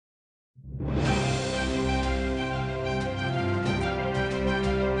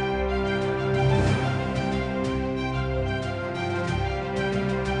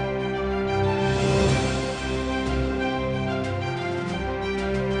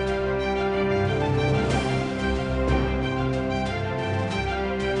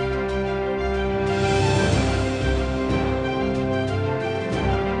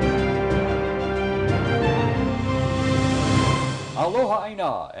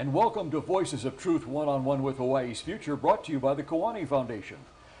Kaina, and welcome to Voices of Truth One-on-One with Hawaii's Future, brought to you by the Keaulani Foundation.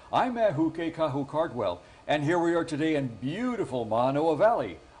 I'm Mahuke Kahu Cardwell, and here we are today in beautiful Manoa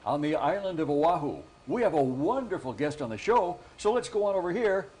Valley on the island of Oahu. We have a wonderful guest on the show, so let's go on over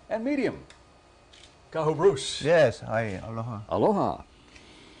here and meet him. Kahu Bruce. Yes, hi, aloha. Aloha.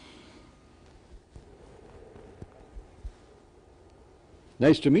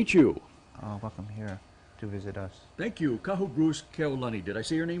 Nice to meet you. Welcome here to visit us. Thank you. Kahu Bruce Keaulani. Did I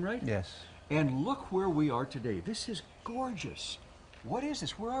say your name right? Yes. And look where we are today. This is gorgeous. What is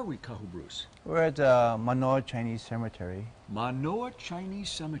this? Where are we, Kahu Bruce? We're at Manoa Chinese Cemetery. Manoa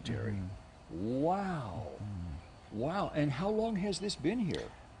Chinese Cemetery. Wow. Wow. And how long has this been here?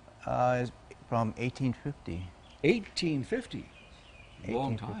 It's from 1850. 1850.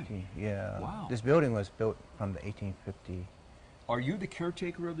 Long time. Yeah. Wow. This building was built from the 1850. Are you the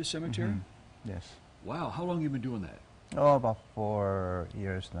caretaker of the cemetery? Yes. Wow. How long have you been doing that? Oh, about 4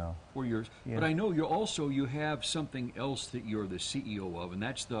 years now. 4 years. Yeah. But I know you have something else that you're the CEO of, and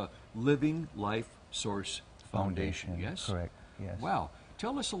that's the Living Life Source Foundation. Yes? Correct. Yes. Wow.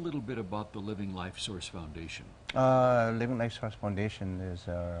 Tell us a little bit about the Living Life Source Foundation. Living Life Source Foundation is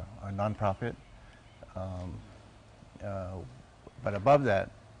a nonprofit. But above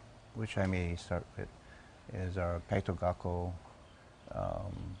that, which I may start with, is our Kaito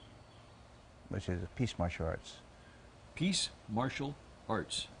which is Peace Martial Arts. Peace Martial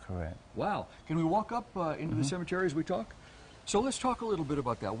Arts. Correct. Wow. Can we walk up into the cemetery as we talk? So let's talk a little bit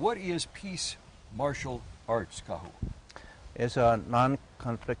about that. What is Peace Martial Arts, Kahu? It's a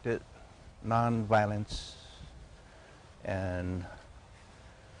non-conflicted, non-violence, and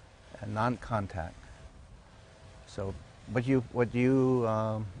non-contact. So what you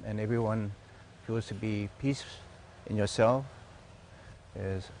and everyone feels to be peace in yourself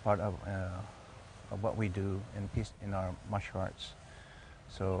is part of what we do in our martial arts.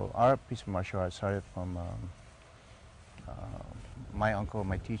 So our Peace Martial Arts started from my uncle,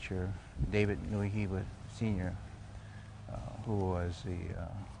 my teacher, David Nuihiwa Sr., who was the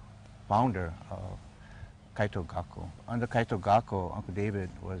founder of Kaito Gakko. Under Kaito Gakko, Uncle David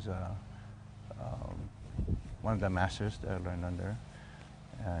was one of the masters that I learned under,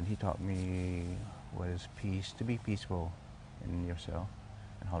 and he taught me what is peace, to be peaceful in yourself,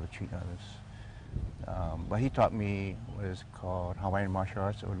 and how to treat others. But he taught me what is called Hawaiian martial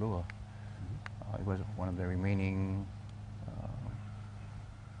arts, or Lua. It was one of the remaining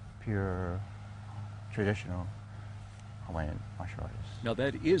pure, traditional Hawaiian martial arts. Now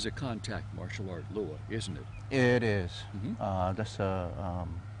that is a contact martial art, Lua, isn't it? It is. That's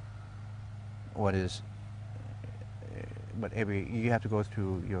what is. But you have to go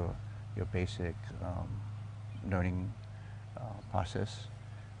through your basic learning process.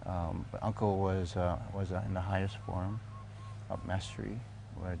 But Uncle was in the highest form of mastery,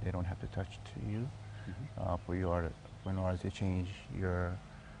 where they don't have to touch to you in order to change your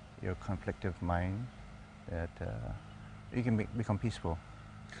conflictive mind, that you can become peaceful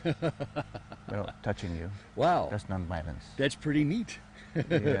without touching you. Wow. That's non-violence. That's pretty neat.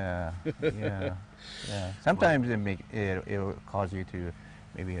 Yeah. Sometimes it will cause you to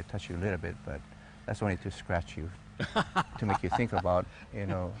maybe touch you a little bit, but that's only to scratch you, to make you think about,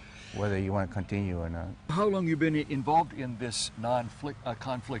 whether you want to continue or not. How long have you been involved in this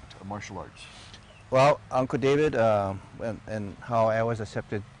conflict martial arts? Well, Uncle David, and how I was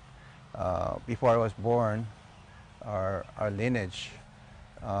accepted before I was born, our lineage,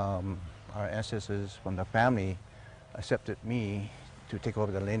 our ancestors from the family accepted me to take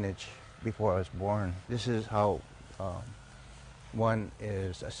over the lineage before I was born. This is how one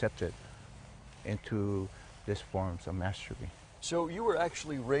is accepted into this forms of mastery. So you were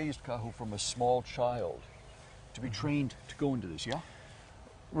actually raised, Kahu, from a small child to be trained to go into this, yeah?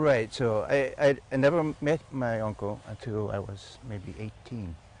 Right. So I never met my uncle until I was maybe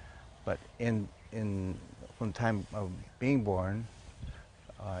 18. But from the time of being born,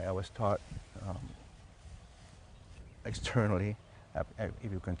 I was taught externally,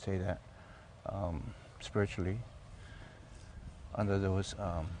 if you can say that, spiritually, under those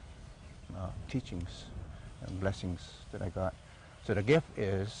teachings and blessings that I got. So the gift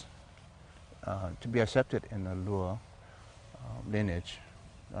is to be accepted in the Lua lineage.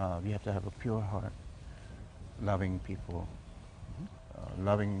 You have to have a pure heart, loving people,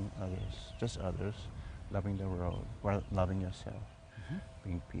 loving others, just others, loving the world, loving yourself,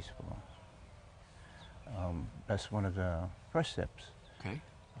 being peaceful. That's one of the first steps. Okay.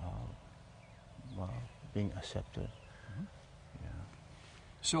 Being accepted. Yeah.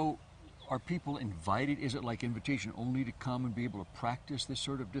 So are people invited? Is it like invitation only to come and be able to practice this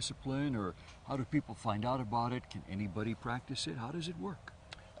sort of discipline, or how do people find out about it? Can anybody practice it? How does it work?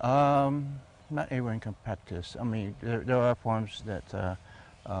 Not everyone can practice. I mean, there are forms that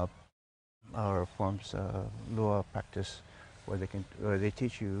are forms lure practice where they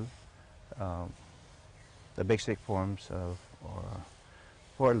teach you the basic forms of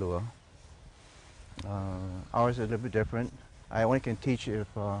for lure. Ours is a little bit different. I only can teach if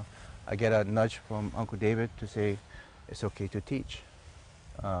I get a nudge from Uncle David to say it's okay to teach.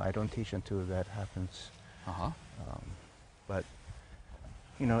 I don't teach until that happens. But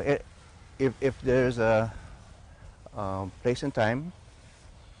you know, if there's a place and time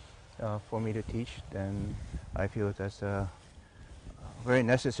for me to teach, then I feel that's very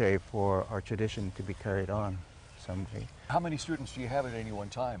necessary for our tradition to be carried on someday. How many students do you have at any one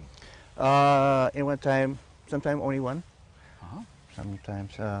time? In one time, sometimes only one.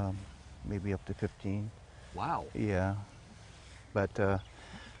 Sometimes maybe up to 15. Wow. Yeah. But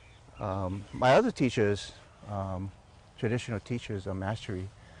my other teachers, traditional teachers of mastery,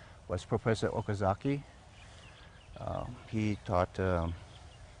 was Professor Okazaki. He taught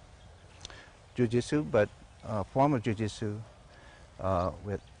jiu-jitsu, but form of jiu-jitsu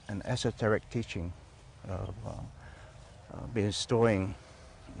with an esoteric teaching of bestowing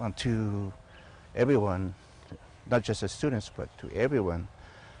onto everyone, not just the students, but to everyone,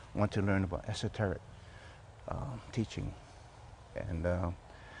 want to learn about esoteric teaching. And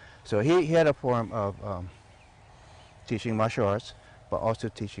so he had a form of teaching martial arts, but also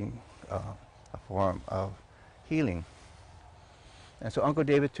teaching a form of healing. And so Uncle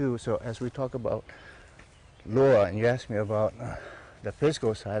David too, so as we talk about Loa, and you asked me about the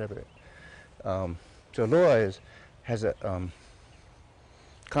physical side of it, so Loa has a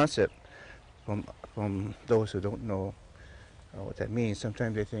concept from those who don't know what that means.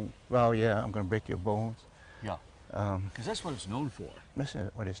 Sometimes they think, well, yeah, I'm going to break your bones. Yeah, because that's what it's known for. That's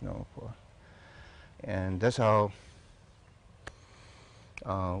what it's known for. And that's how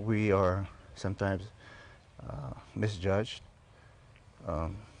we are sometimes misjudged.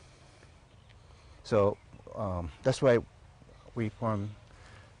 So that's why we form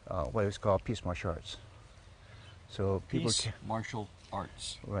what is called peace martial arts. So Peace martial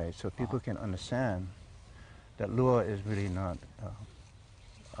arts. Right, so people can understand that Lua is really not,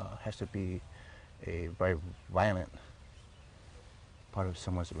 has to be a very violent part of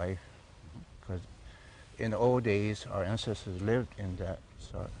someone's life. Because in the old days, our ancestors lived in that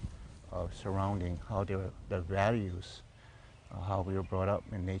sort of surrounding, how they were, the values, how we were brought up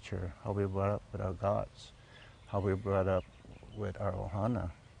in nature, how we were brought up with our gods, how we were brought up with our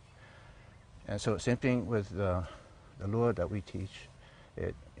ohana. And so same thing with the lure that we teach.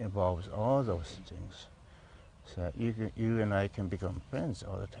 It involves all those things, so that you and I can become friends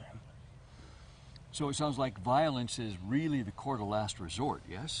all the time. So it sounds like violence is really the court of last resort,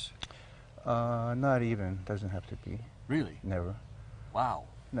 yes? Not even, doesn't have to be. Really? Never. Wow.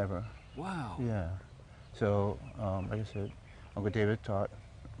 Never. Wow. Yeah. So, like I said, Uncle David taught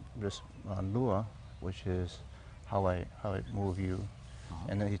this lua, which is how I move you.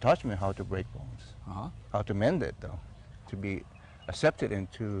 And then he taught me how to break bones, how to mend it though, to be accepted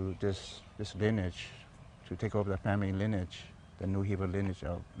into this lineage, to take over the family lineage, the New Hebrew lineage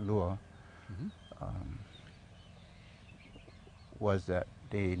of Lua, was that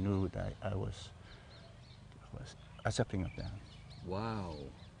they knew that I was accepting of them. Wow,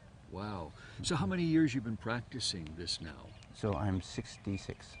 wow. So how many years you've been practicing this now? So I'm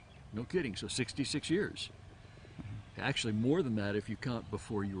 66. No kidding, so 66 years. Actually more than that if you count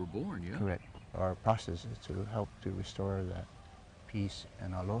before you were born, yeah? Correct. Our process is to help to restore that peace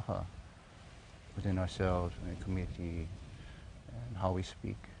and aloha within ourselves and the community, and how we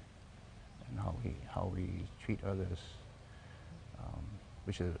speak and how we treat others,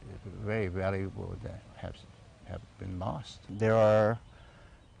 which is very valuable that have been lost. There are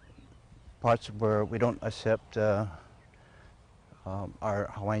parts where we don't accept our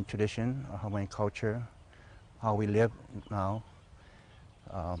Hawaiian tradition, our Hawaiian culture, how we live now.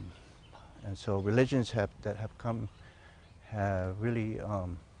 And so religions that have come have really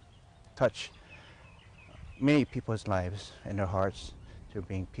touched many people's lives and their hearts to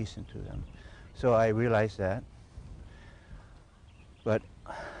bring peace into them. So I realized that. But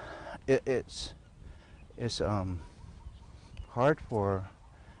it's hard for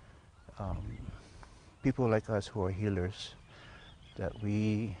people like us who are healers, that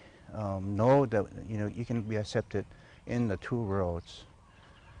we know that you can be accepted in the two worlds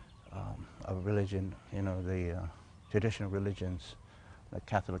of religion, the traditional religions like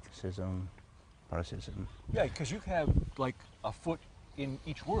Catholicism, Protestantism. Yeah, because you have like a foot in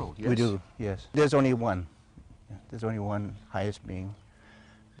each world, yes? We do, yes. There's only one. There's only one highest being,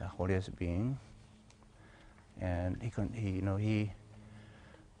 the holiest being, and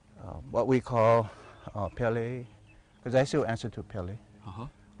what we call Pele, because I still answer to Pele Uh-huh.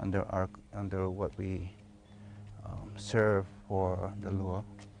 under what we serve for the Lua.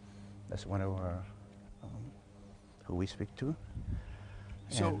 That's one of our who we speak to.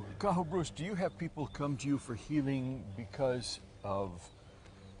 So, Kahu Bruce, do you have people come to you for healing because of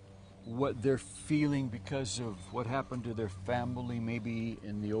what they're feeling, because of what happened to their family, maybe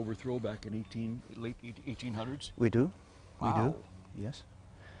in the overthrow back in late 1800s? We do. Wow. We do. Yes.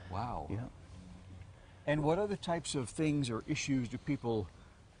 Wow. Yeah. And what other types of things or issues do people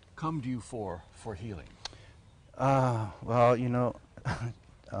come to you for healing? Well,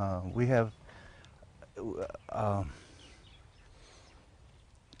 we have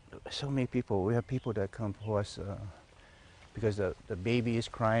so many people. We have people that come to us because the baby is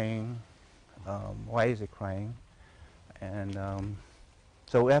crying. Why is it crying? And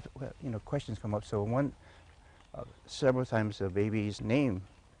so we have, questions come up. So several times the baby's name,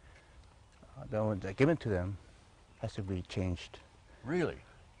 the one that given to them, has to be changed. Really?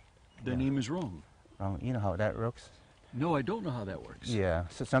 The name is wrong? Wrong. You know how that works? No, I don't know how that works. Yeah.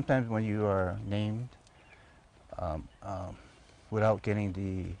 So sometimes when you are named without getting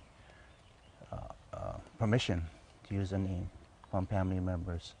the permission to use a name from family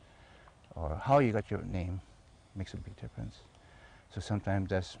members, or how you got your name, makes a big difference. So sometimes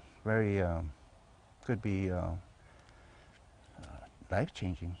that's very could be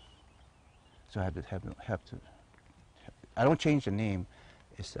life-changing. So I have to. I don't change the name.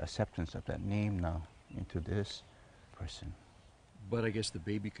 It's the acceptance of that name now into this person. But I guess the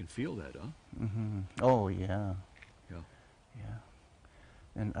baby can feel that, huh? Mm-hmm. Oh yeah. Yeah. Yeah.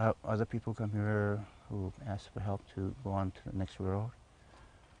 And other people come here who ask for help to go on to the next world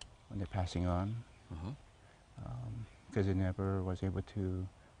when they're passing on, Uh-huh. because they never was able to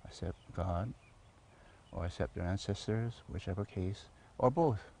accept God or accept their ancestors, whichever case, or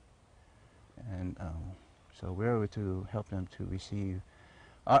both. And so we're able to help them to receive.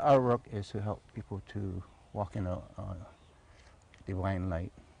 Our work is to help people to walk in a divine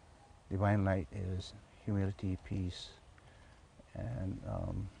light. Divine light is humility, peace, and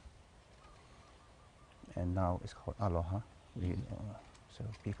now it's called aloha. So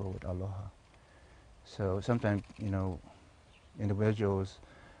people with aloha. So sometimes, individuals,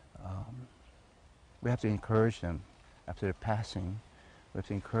 we have to encourage them after their passing. We have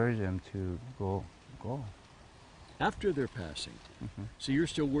to encourage them to go. After they're passing. Mm-hmm. So you're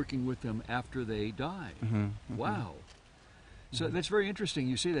still working with them after they die. Mm-hmm. Mm-hmm. Wow. So that's very interesting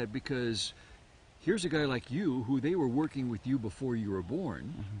you say that, because here's a guy like you who they were working with you before you were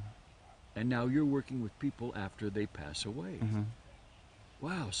born, and now you're working with people after they pass away. Mm-hmm.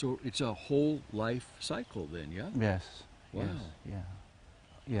 Wow, so it's a whole life cycle then, yeah? Yes. Wow. Yes.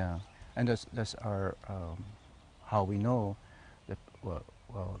 Yeah. And that's our how we know that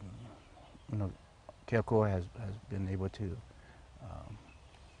Keaulani has been able to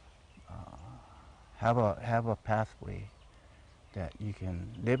have a pathway that you can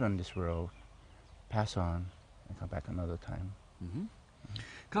live in this world, pass on, and come back another time. Mm-hmm.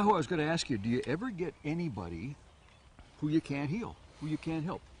 Kahu, I was going to ask you, do you ever get anybody who you can't heal, who you can't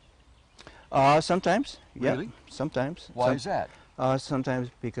help? Sometimes. Really? Yeah, sometimes. Why is that? Sometimes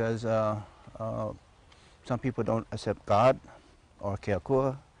because some people don't accept God or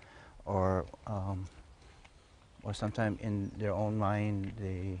Keaulani, or sometimes in their own mind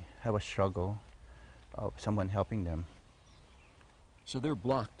they have a struggle of someone helping them. So they're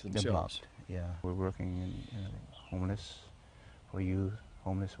blocked themselves. They're blocked. Yeah, we're working in homeless for youth,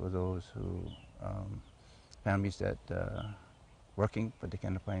 homeless for those who families that working but they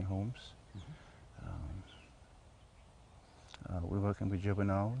cannot find homes. We're working with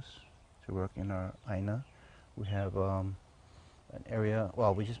juveniles to work in our AINA. We have an area,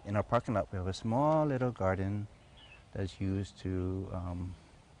 in our parking lot we have a small little garden that's used to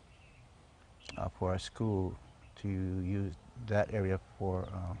for our school to use that area for,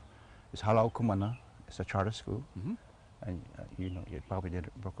 it's Halau Kumana, it's a charter school. Mm-hmm. And you probably did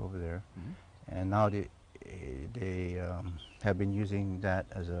work over there. Mm-hmm. And now they have been using that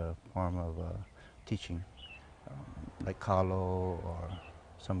as a form of teaching, like kalo or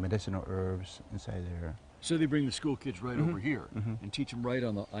some medicinal herbs inside there. So they bring the school kids right over here and teach them right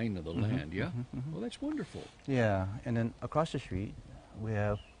on the Aina, the land, yeah? Well, that's wonderful. Yeah, and then across the street we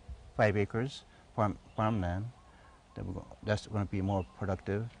have 5 acres farmland that's going to be more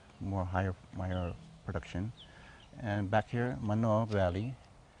productive, more higher production. And back here, Manoa Valley,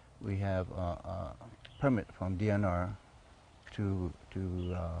 we have a permit from DNR to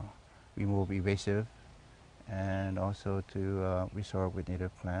remove invasive and also to restore with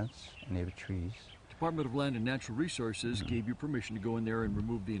native plants and native trees. Department of Land and Natural Resources gave you permission to go in there and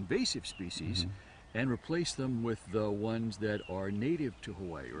remove the invasive species and replace them with the ones that are native to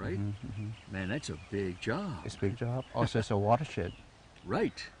Hawaii, right? Man, that's a big job. It's a big job. Also, it's a watershed.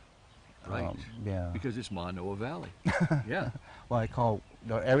 Right. Right. Yeah. Because it's Manoa Valley. Yeah. Well, I call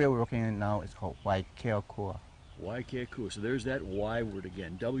the area we're working in now is called Keaulani. Waikeku. So there's that Y word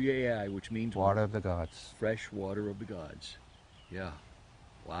again. W-A-I, which means Water of the gods. fresh water of the gods. Yeah.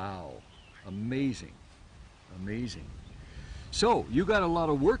 Wow. Amazing. Amazing. So you got a lot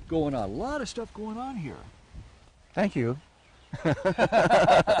of work going on, a lot of stuff going on here. Thank you.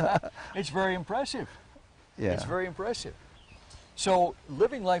 It's very impressive. Yeah. It's very impressive. So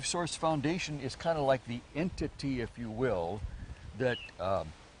Living Life Source Foundation is kind of like the entity, if you will, that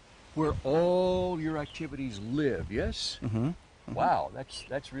where all your activities live, yes? Wow,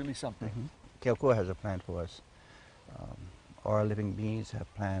 that's really something. Keaulani has a plan for us. Our living beings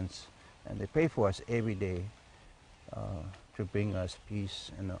have plans, and they pray for us every day to bring us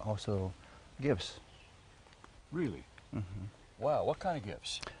peace and also gifts. Really? Wow, what kind of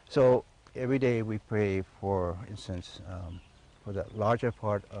gifts? So every day we pray, for instance, for the larger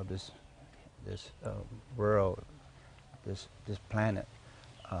part of this world, this planet,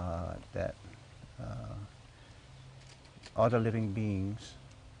 that all the living beings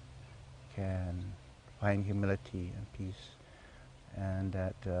can find humility and peace, and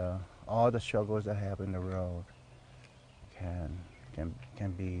that all the struggles that happen in the world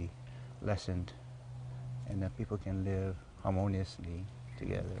can be lessened, and that people can live harmoniously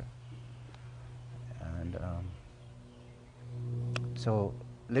together. And so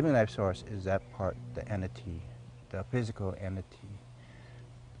Living Life Source is that part, the entity, the physical entity.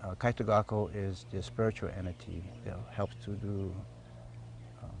 Kaitogako is the spiritual entity that helps to do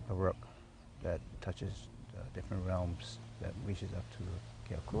the work that touches different realms, that reaches up to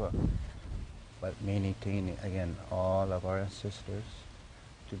Keaulani. But maintaining, again, all of our ancestors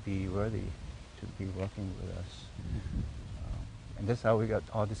to be worthy, to be working with us. And that's how we got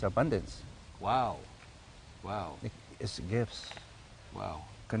all this abundance. Wow. Wow. It's gifts. Wow.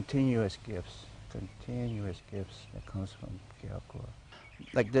 Continuous gifts that comes from Keaulani.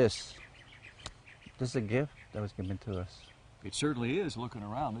 Like this. This is a gift that was given to us. It certainly is. Looking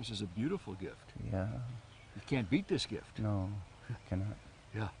around, this is a beautiful gift. Yeah. You can't beat this gift. No, cannot.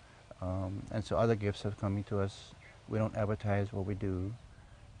 Yeah. And so other gifts have come to us. We don't advertise what we do.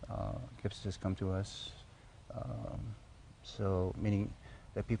 Gifts just come to us. So meaning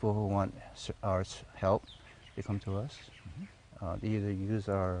that people who want our help, they come to us. They either use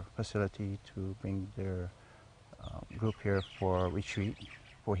our facility to bring their group here for retreat,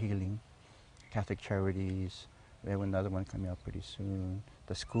 for healing, Catholic charities. We have another one coming up pretty soon.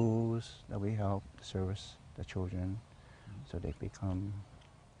 The schools that we help to service the children, so they become,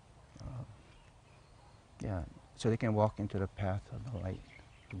 so they can walk into the path of the light,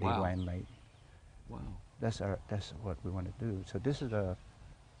 the divine light. Wow. That's what we want to do. So this is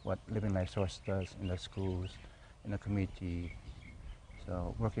what Living Life Source does in the schools, in the community.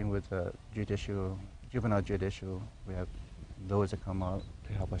 So working with the juvenile judicial, we have those that come out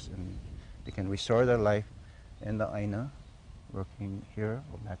to help us, and they can restore their life in the Aina, working here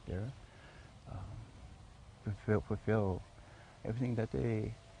or back there, fulfill everything that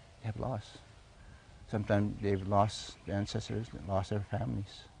they have lost. Sometimes they've lost their ancestors, they lost their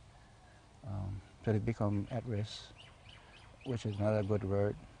families. So they become at risk, which is not a good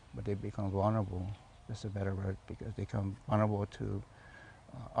word, but they become vulnerable. That's a better word, because they become vulnerable to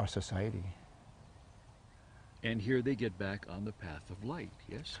our society. And here they get back on the path of light,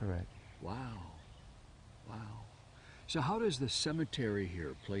 yes? Correct. Wow. Wow. So how does the cemetery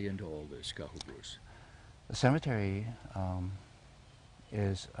here play into all this, Kahu Bruce? The cemetery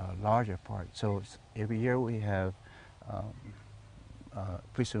is a larger part. So every year we have,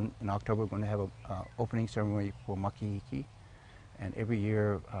 pretty soon in October, we're going to have an opening ceremony for Makihiki. And every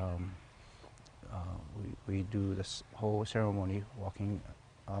year we do this whole ceremony walking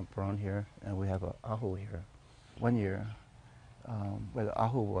around here, and we have an ahu here. One year, where the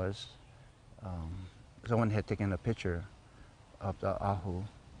ahu was, someone had taken a picture of the ahu,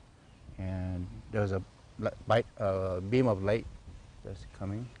 and there was a beam of light that's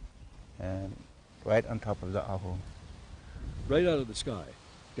coming, and right on top of the ahu. Right out of the sky,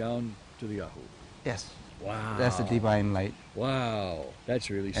 down to the ahu. Yes. Wow. That's the divine light. Wow. That's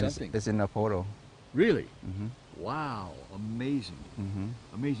really And something. it's in the photo. Really? Wow, amazing. Mm-hmm.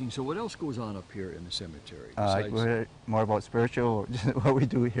 Amazing. So what else goes on up here in the cemetery? We're more about spiritual, what we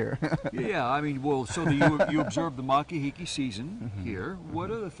do here. Yeah, I mean, well, so you observe the Makahiki season here. What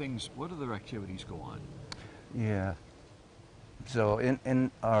other things, what other activities go on? Yeah. So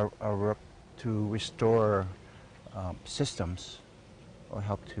in our work to restore systems or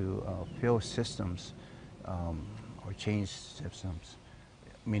help to fill systems or change systems,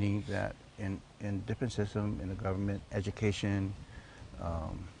 meaning that in different systems in the government, education,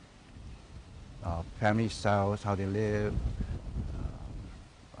 family styles, how they live,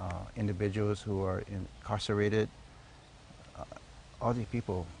 individuals who are incarcerated, all these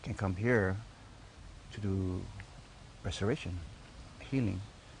people can come here to do restoration, healing,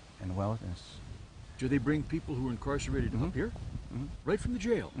 and wellness. Do they bring people who are incarcerated up here? Mm-hmm. Right from the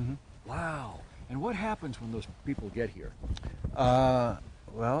jail? Mm-hmm. Wow. And what happens when those people get here?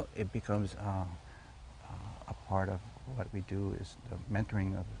 Well, it becomes a part of what we do is the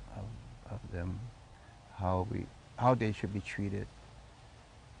mentoring of them, how they should be treated.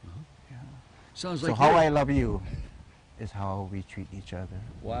 Yeah. Sounds So like how I love you is how we treat each other.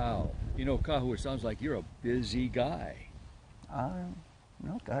 Wow. You know, Kahu, it sounds like you're a busy guy.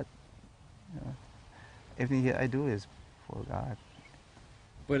 No, God. Everything I do is for God.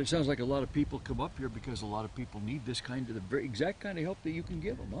 But it sounds like a lot of people come up here because a lot of people need this kind of, the very exact kind of help that you can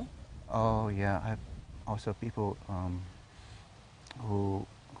give them, huh? Oh yeah, I've also people who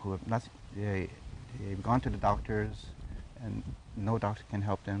have not they've gone to the doctors and no doctor can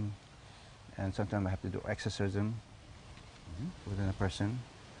help them, and sometimes I have to do exorcism within a person,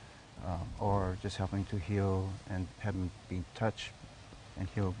 or just helping to heal and having been touched and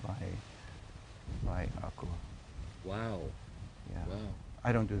healed by Aku. Wow. Yeah. Wow.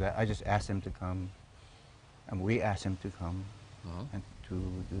 I don't do that. I just ask him to come, and we ask him to come and to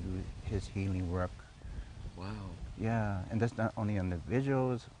do his healing work. Wow. Yeah, and that's not only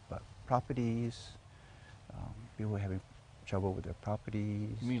individuals, but properties. People having trouble with their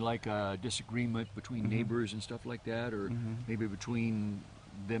properties. You mean like a disagreement between neighbors and stuff like that, or maybe between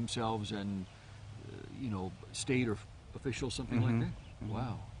themselves and, state or officials, something like that?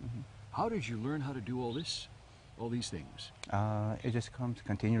 Wow. How did you learn how to do all these things? It just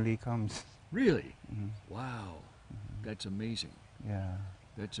continually comes. Really? Wow. That's amazing. Yeah.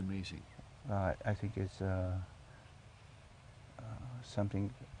 That's amazing. I think it's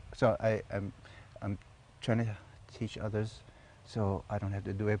something. So I'm trying to teach others, so I don't have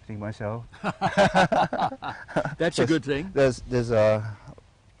to do everything myself. That's a good thing. There's like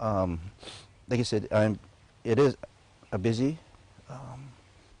I said, it is a busy,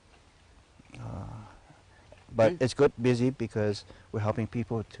 but it's good busy because we're helping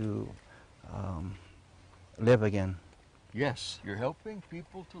people to live again. Yes, you're helping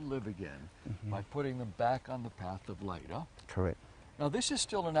people to live again by putting them back on the path of light, huh? Correct. Now, this is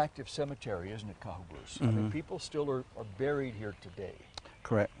still an active cemetery, isn't it, Kahu Bruce? I mean, people still are buried here today.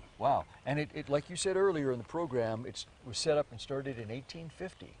 Correct. Wow. And it like you said earlier in the program, it was set up and started in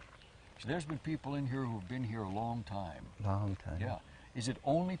 1850. So there's been people in here who've been here a long time. Long time. Yeah. Is it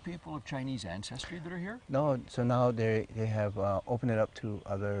only people of Chinese ancestry that are here? No, so now they have opened it up to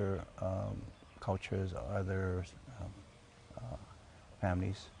other cultures, other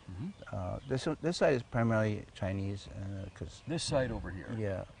families. This side is primarily Chinese, cause This side over here?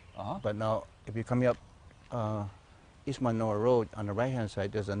 yeah. Uh-huh. But now, if you're coming up East Manoa Road, on the right-hand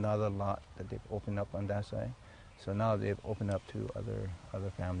side, there's another lot that they've opened up on that side. So now they've opened up to other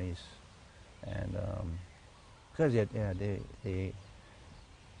families, and because they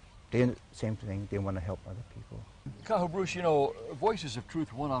same thing. They want to help other people. Kahu Bruce, Voices of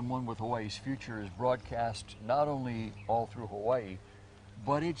Truth One-on-One with Hawaii's Future is broadcast not only all through Hawaii,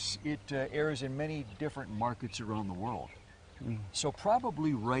 but it airs in many different markets around the world. So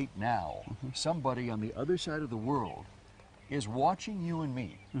probably right now, somebody on the other side of the world is watching you and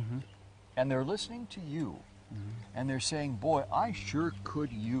me, and they're listening to you, and they're saying, boy, I sure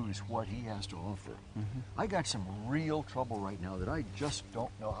could use what he has to offer. I got some real trouble right now that I just don't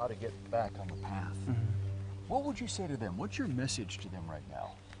know how to get back on the path. What would you say to them? What's your message to them right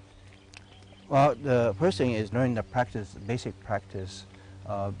now? Well, the first thing is learning the practice, basic practice,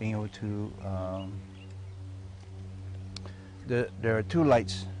 being able to. There are two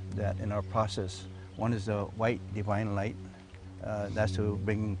lights that in our process. One is the white divine light. That's to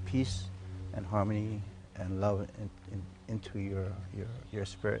bring peace and harmony and love into your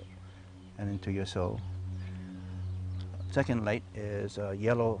spirit and into your soul. Second light is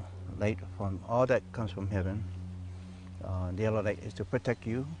yellow light from all that comes from heaven. The yellow light is to protect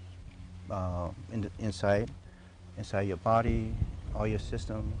you inside your body, all your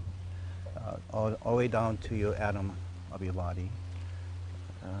system, all the way down to your atom of your body.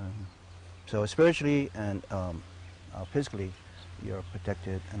 So spiritually and physically, you're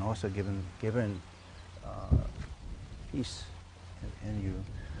protected and also given peace in you.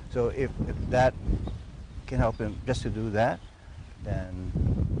 So if that can help him just to do that, then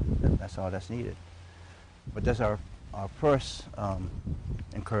that's all that's needed. But that's our first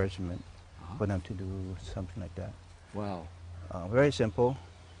encouragement for them to do something like that. Wow. Very simple,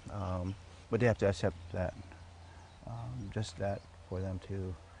 but they have to accept that. Just that for them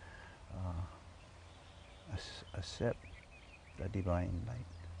to accept the divine light.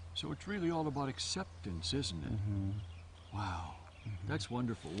 So it's really all about acceptance, isn't it? Mm-hmm. Wow. That's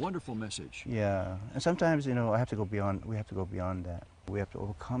wonderful. Wonderful message. Yeah, and sometimes, you know, we have to go beyond that. We have to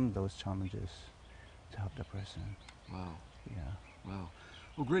overcome those challenges to help the person. Wow. Yeah. Wow.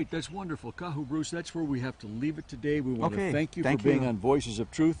 Well, great. That's wonderful. Kahu, Bruce, that's where we have to leave it today. We want to thank you for being on Voices of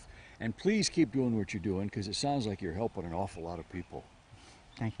Truth. And please keep doing what you're doing, because it sounds like you're helping an awful lot of people.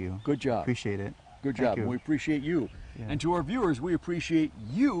 Thank you. Good job. Appreciate it. Good job. And we appreciate you. Yeah. And to our viewers, we appreciate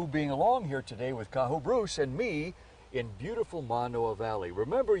you being along here today with Kahu, Bruce, and me in beautiful Manoa Valley.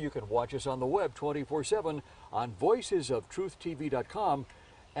 Remember, you can watch us on the web 24/7 on voicesoftruth.tv.com,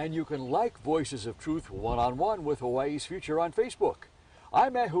 and you can like Voices of Truth one-on-one with Hawaii's Future on Facebook.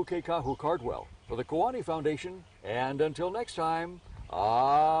 I'm Ahuke Kahu Cardwell for the Keaulani Foundation, and until next time,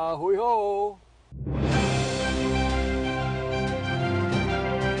 ahui ho!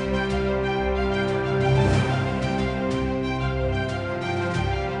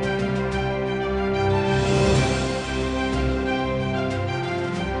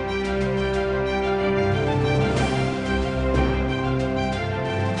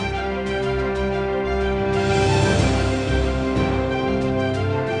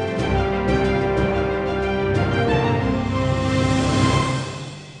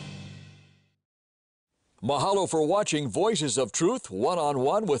 Mahalo for watching Voices of Truth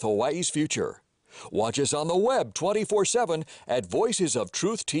one-on-one with Hawaii's Future. Watch us on the web 24/7 at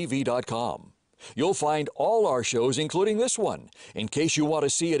voicesoftruth.tv.com. You'll find all our shows, including this one, in case you want to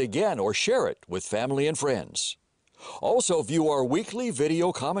see it again or share it with family and friends. Also view our weekly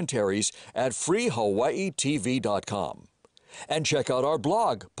video commentaries at freehawaiitv.com. And check out our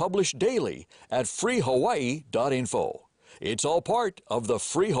blog, published daily, at freehawaii.info. It's all part of the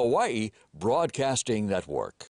Free Hawaii Broadcasting Network.